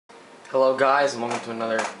Hello guys, and welcome to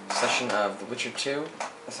another session of The Witcher 2,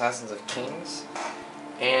 Assassins of Kings.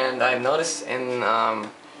 And I've noticed in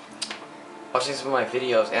watching some of my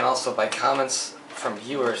videos, and also by comments from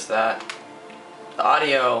viewers, that the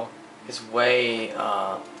audio is way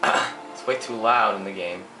it's way too loud in the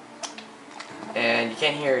game, and you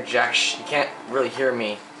can't hear you can't really hear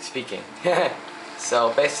me speaking.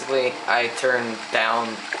 So basically, I turned down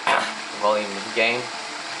the volume of the game.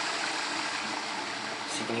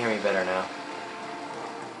 You can hear me better now.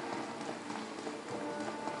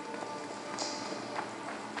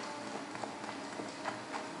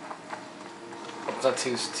 It's not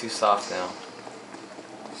too soft now.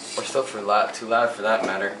 Or still too loud for that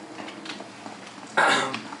matter.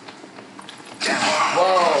 Whoa!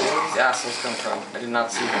 Where did these assholes come from? I did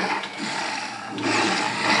not see them.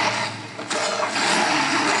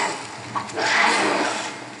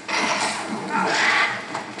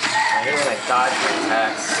 I hate when I dodge my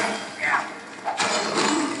attacks.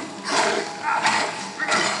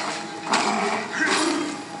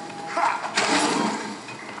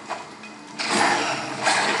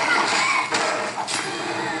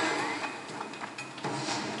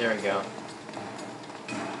 There we go.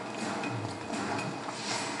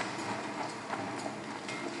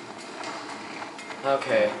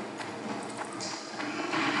 Okay.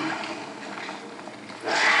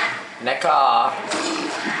 Neck off.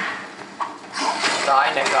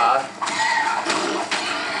 Die, neck off.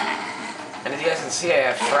 And as you guys can see,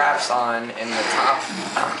 I have fraps on in the top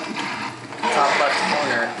left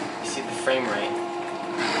corner. You see the frame rate.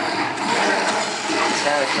 It's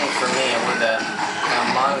kind of a thing for me. I wanted to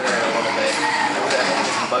monitor it a little bit. I hope it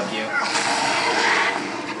doesn't bug you.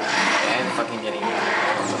 And fucking getting,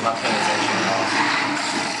 I'm not paying attention at all.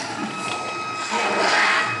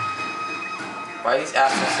 Why are these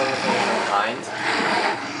assholes so much from behind?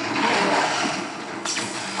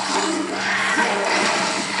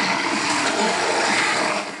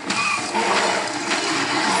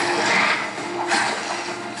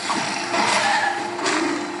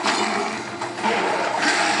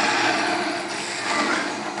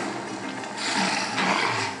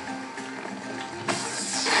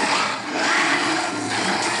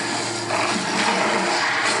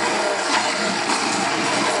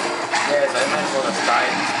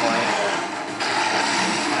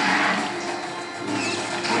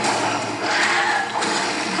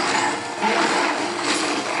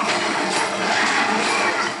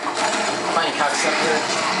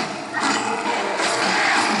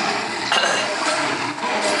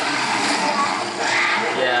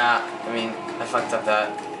 Yeah, I mean, I fucked up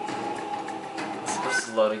that. It's supposed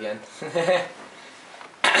to load again.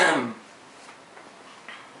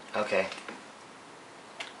 Okay.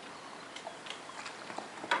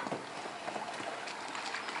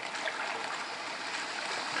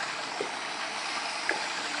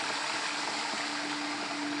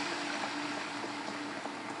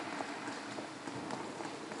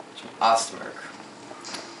 Ostmark.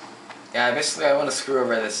 Yeah, basically I want to screw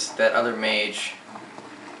over that other mage.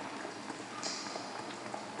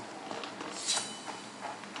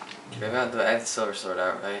 Maybe I have to add the silver sword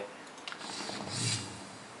out, right?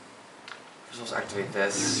 We're supposed to activate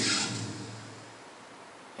this.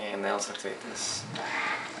 And then let's activate this.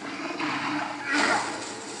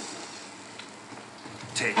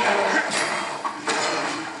 Take that.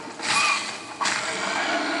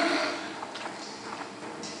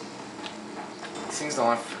 These things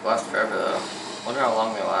don't last forever though. I wonder how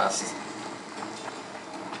long they last.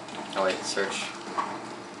 Oh wait, search.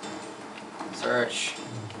 Search.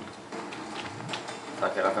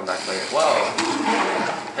 Fuck it, I'll come back later. Whoa!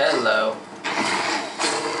 Hello.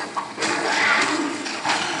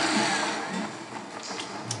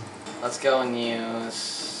 Let's go and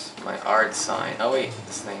use my art sign. Oh wait,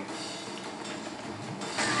 this thing.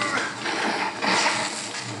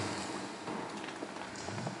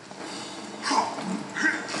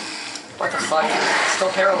 What the fuck? He's still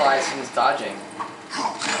paralyzed and he's dodging.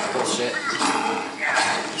 Bullshit.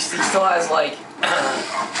 He still has like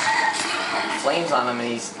flames on him and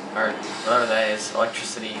he's, or whatever that is,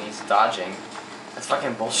 electricity, and he's dodging. That's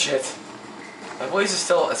fucking bullshit. My voice is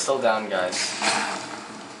still down, guys.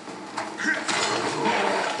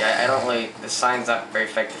 Yeah, I don't really, the sign's not very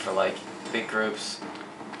effective for like big groups.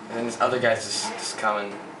 And then these other guys just come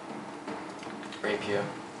and rape you.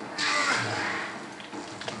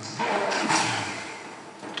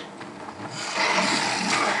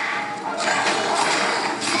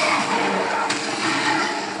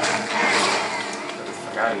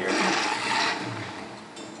 Out of here.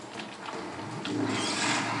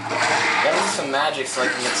 Gotta use some magic so I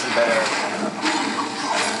can get some better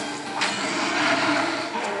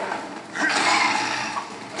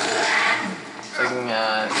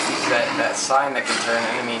that sign that can turn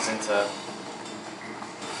enemies into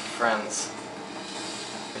friends,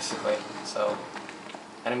 basically. So,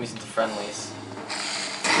 enemies into friendlies.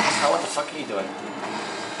 Oh, what the fuck are you doing?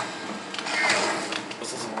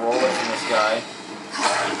 What's this roller from this guy?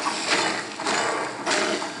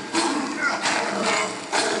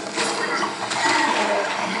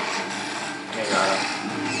 I got him.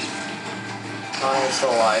 Oh, he's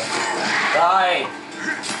still alive. Die!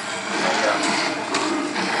 There you go.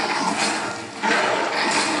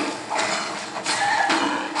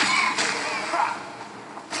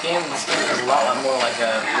 This game is a lot more like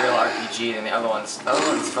a real RPG than the other ones. The other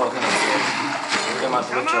ones felt kind of weird. We're talking about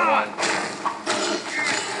The Witcher 1.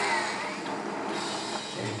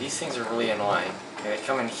 Okay, these things are really annoying. Okay, they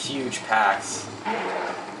come in huge packs.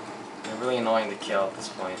 They're really annoying to kill at this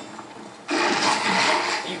point.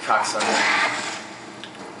 You cocksucker.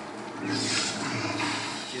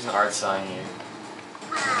 Use an art sign here.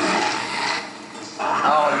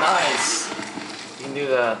 Oh, nice! You can do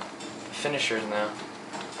the finishers now.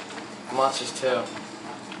 Monsters too.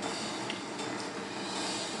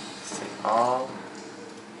 Let's take all.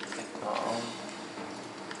 Take all.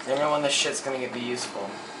 Never know when this shit's gonna be useful.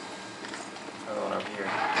 Another one over here. I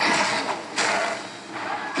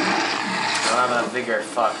don't have enough vigor.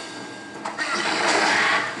 Fuck.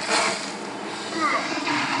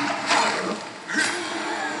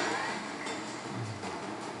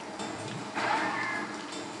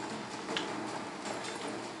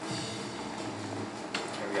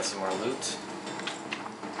 Some more loot.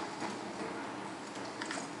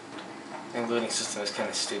 I think the looting system is kind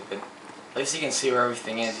of stupid. At least you can see where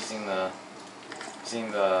everything is using the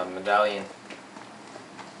medallion.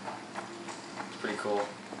 It's pretty cool.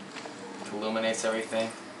 It illuminates everything.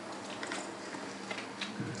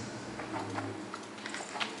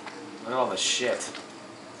 Look at all the shit.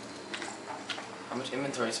 How much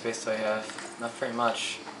inventory space do I have? Not very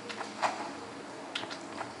much.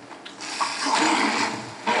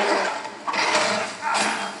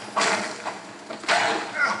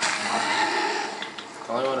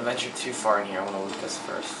 I don't want to venture too far in here. I want to loot this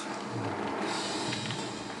first.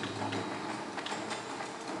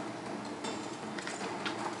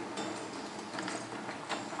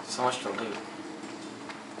 So much to loot.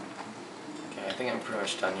 Okay, I think I'm pretty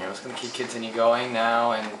much done here. I'm just going to continue going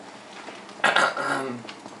now and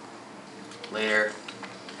later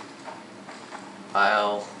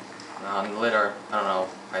later, I don't know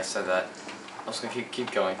why I said that. I'm just going to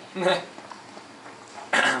keep going.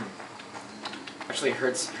 Actually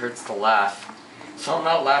hurts to laugh, so I'm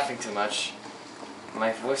not laughing too much.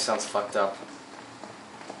 My voice sounds fucked up.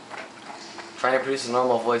 Trying to produce a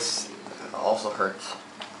normal voice also hurts.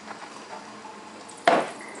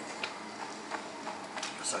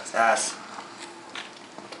 Sucks ass.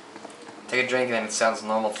 Take a drink and then it sounds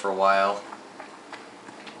normal for a while,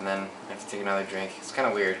 and then you have to take another drink. It's kind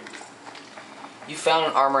of weird. You found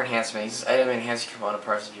an armor enhancement. Use this item to enhance your component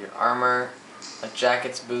parts of your armor. Like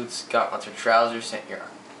jackets, boots, gauntlets, or trousers, sent your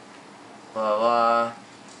blah blah blah.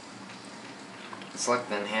 Select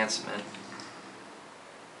the enhancement.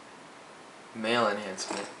 Male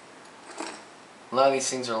enhancement. A lot of these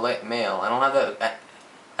things are male. I don't have that.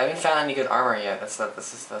 I haven't found any good armor yet. That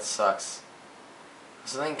sucks.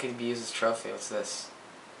 Something could be used as trophy. What's this?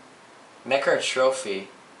 Necker trophy.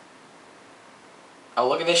 Oh,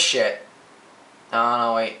 look at this shit. Oh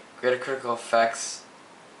no, wait. Greater critical effects.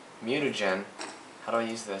 Mutagen. How do I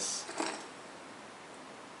use this?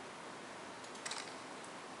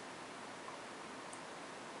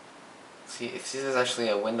 See, if there's actually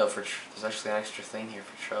a window for, there's actually an extra thing here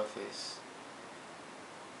for trophies.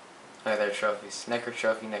 Oh, there are trophies. Necker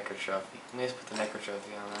trophy, Necker trophy. Let me just put the Necker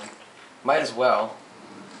trophy on then. Might as well.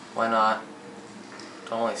 Why not?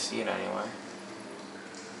 Don't really see it anywhere.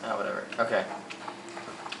 Ah, whatever. Okay.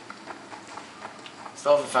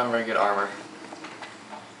 Still haven't found very good armor.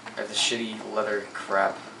 I have the shitty leather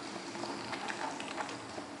crap.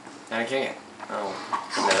 And I can't. Oh,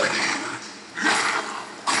 no.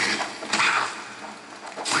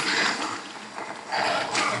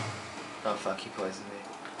 Oh fuck, he poisoned me.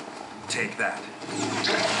 Take that.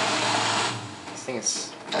 This thing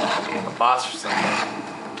is a boss or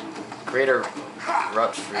something. Greater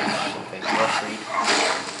Rutfried or something. Rutfried.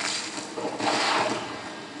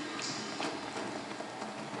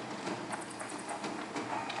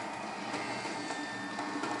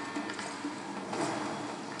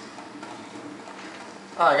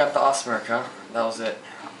 Oh, I got the Osmerk, huh? That was it.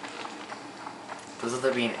 Does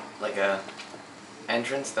there be like a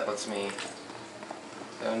entrance that lets me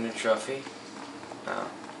get a new trophy? No.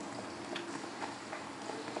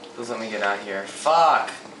 Doesn't let me get out here.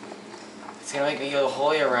 Fuck! It's gonna make me go the whole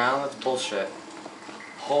way around? That's bullshit.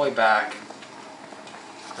 Whole way back.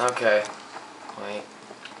 Okay. Wait.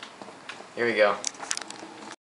 Here we go.